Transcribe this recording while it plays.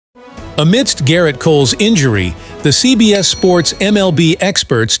Amidst Gerrit Cole's injury, the CBS Sports MLB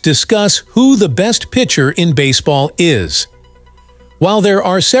experts discuss who the best pitcher in baseball is. While there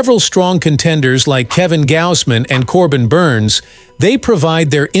are several strong contenders like Kevin Gausman and Corbin they provide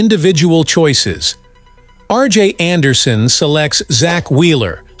their individual choices. R.J. Anderson selects Zack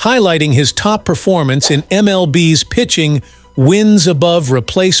Wheeler, highlighting his top performance in MLB's pitching, wins above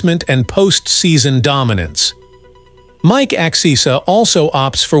replacement and postseason dominance. Mike Axisa also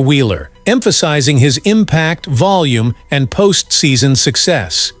opts for Wheeler, emphasizing his impact, volume, and postseason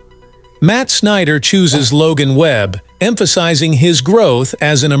success. Matt Snyder chooses Logan Webb, emphasizing his growth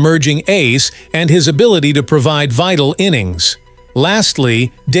as an emerging ace and his ability to provide vital innings.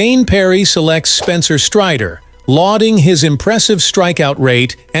 Lastly, Dayn Perry selects Spencer Strider, lauding his impressive strikeout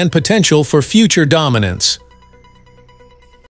rate and potential for future dominance.